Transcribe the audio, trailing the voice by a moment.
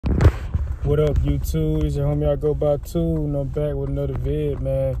What up, YouTube? It's your homie I go by too, and I'm back with another vid,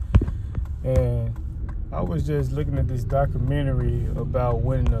 man. And I was just looking at this documentary about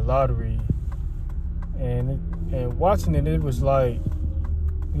winning the lottery, and watching it, it was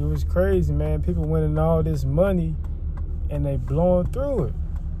crazy, man. People winning all this money, and they blowing through it.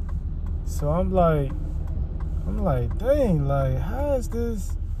 So I'm like, dang, like, how is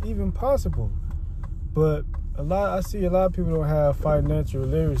this even possible? But I see a lot of people don't have financial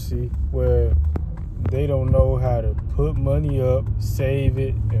literacy, where they don't know how to put money up, save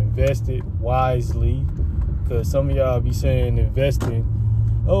it, invest it wisely. Because some of y'all be saying investing,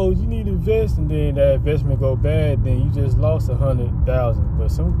 oh, you need to invest, and then that investment go bad, then you just lost $100,000. But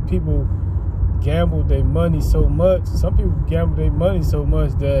some people gamble their money so much. Some people gamble their money so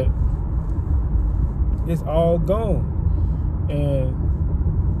much that it's all gone. And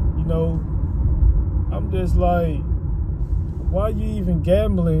you know, I'm just like, why you even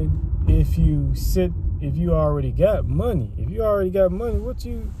gambling if you already got money? If you already got money, what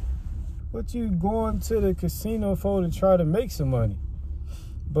you going to the casino for to try to make some money?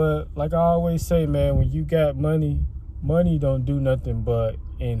 But like I always say, man, when you got money don't do nothing but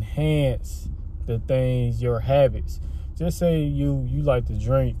enhance the things, your habits. Just say you like to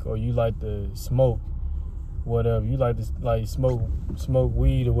drink, or you like to smoke, whatever. You like to smoke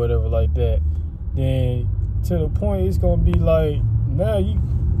weed or whatever like that. Then to the point it's gonna be like, now you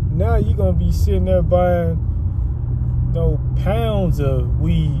gonna be sitting there buying pounds of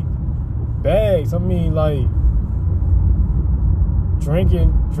weed, bags. I mean, like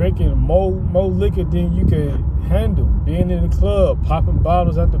drinking more liquor than you can handle. Being in the club, popping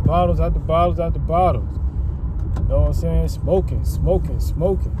bottles after bottles after bottles after bottles. You know what I'm saying? Smoking.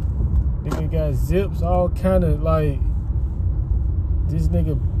 Nigga got zips, all kind of, like, this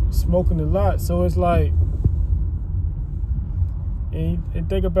nigga smoking a lot. So it's like, and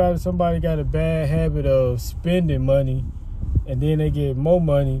think about it, somebody got a bad habit of spending money, and then they get more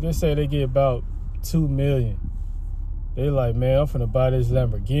money. Let's say they get about $2 million. They like, man, I'm finna buy this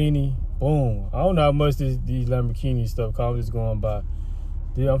Lamborghini. Boom. I don't know how much these Lamborghini stuff cost. I'm just going by.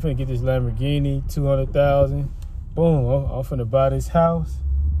 Dude, I'm finna get this Lamborghini, $200,000. Boom. I'm finna buy this house,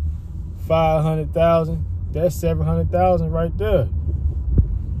 $500,000. That's $700,000 right there.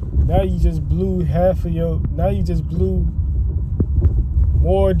 Now you just blew now you just blew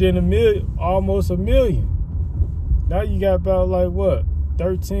more than $1 million, almost $1 million. Now you got about, like, what,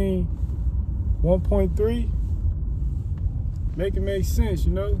 1.3? Make it make sense,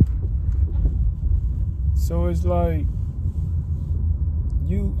 you know? So it's like,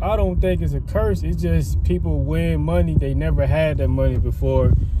 I don't think it's a curse. It's just people win money. They never had that money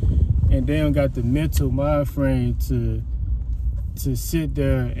before, and they don't got the mental mind frame to sit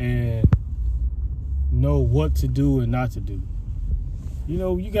there and know what to do and not to do. You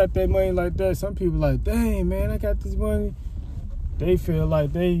know, you got that money like that. Some people like, dang, man, I got this money. They feel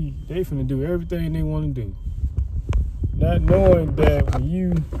like they finna do everything they want to do, not knowing that when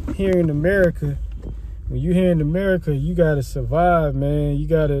you here in America, you gotta survive, man.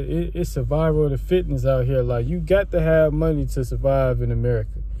 It's survival of the fitness out here. Like, you got to have money to survive in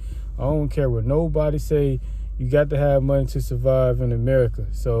America. I don't care what nobody say. You got to have money to survive in America.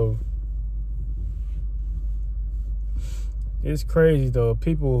 So it's crazy though.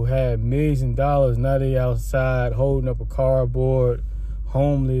 People had millions of dollars. Now they outside holding up a cardboard,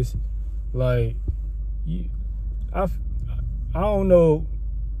 homeless. Like, I don't know.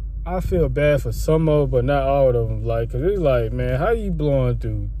 I feel bad for some of them, but not all of them. Like, cause it's like, man, how you blowing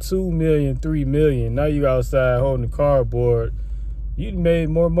through $2 million, $3 million? Now you outside holding the cardboard. You made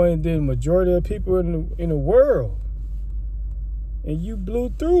more money than the majority of people in the world, and you blew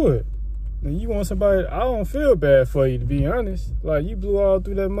through it. And you want somebody? I don't feel bad for you, to be honest. Like, you blew all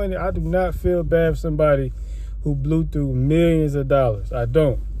through that money. I do not feel bad for somebody who blew through millions of dollars. I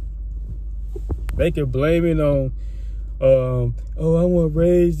don't. They can blame it on, I want to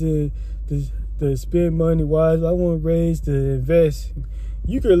raise the spend money wise. I want to raise the invest.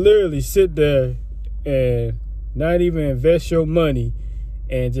 You could literally sit there and not even invest your money,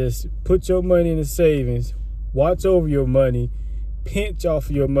 and just put your money in the savings, watch over your money, pinch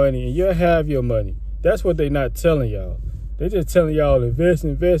off your money, and you'll have your money. That's what they not telling y'all. They just telling y'all invest.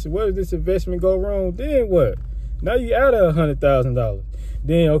 What if this investment go wrong? Then what? Now you out of $100,000.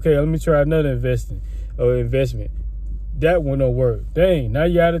 Then, okay, let me try another investment. That one don't work. Dang, now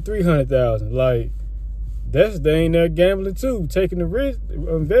you out of $300,000. Like, that's dang near gambling too. Taking the risk,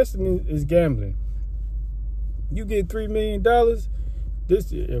 investing is gambling. You get $3 million.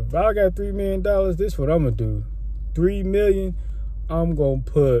 If I got $3 million, this is what I'm gonna do. $3 million, I'm gonna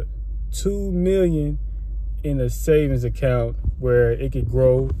put $2 million in a savings account where it could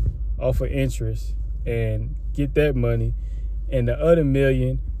grow off of interest and get that money. And the other $1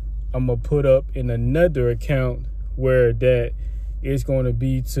 million, I'm going to put up in another account where that it's going to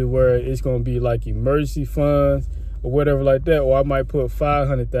be to where it's going to be like emergency funds or whatever like that. Or I might put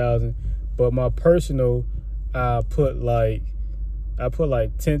 $500,000, but my personal, I put like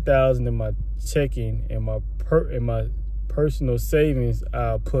 10,000 in my checking, and my personal savings,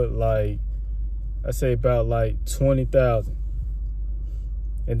 I put like, I say about like 20,000.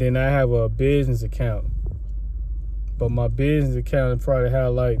 And then I have a business account, but my business account probably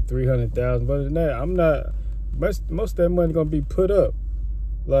have like 300,000. But other than that, I'm not, most of that money gonna be put up.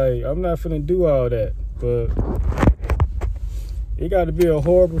 Like, I'm not finna do all that. But it gotta be a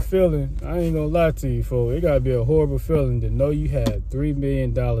horrible feeling. I ain't gonna lie to you, folks. It gotta be a horrible feeling to know you had $3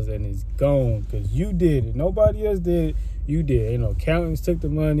 million and it's gone because you did it. Nobody else did it. You did. Ain't no accountants took the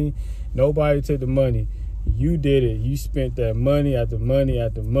money. Nobody took the money. You did it. You spent that money after money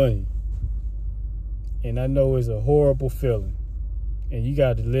after money. And I know it's a horrible feeling. And you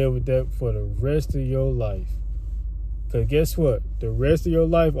got to live with that for the rest of your life. Because guess what? The rest of your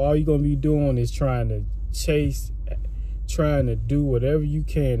life, all you're going to be doing is trying to do whatever you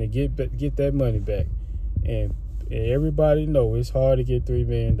can to get that money back. And everybody know it's hard to get $3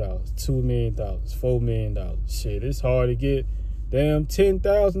 million, $2 million, $4 million. Shit, it's hard to get damn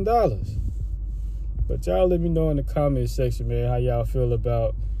 $10,000. But y'all let me know in the comment section, man, how y'all feel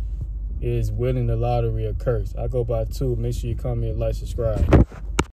about is winning the lottery a curse. I go by 2. Make sure you comment, like, subscribe.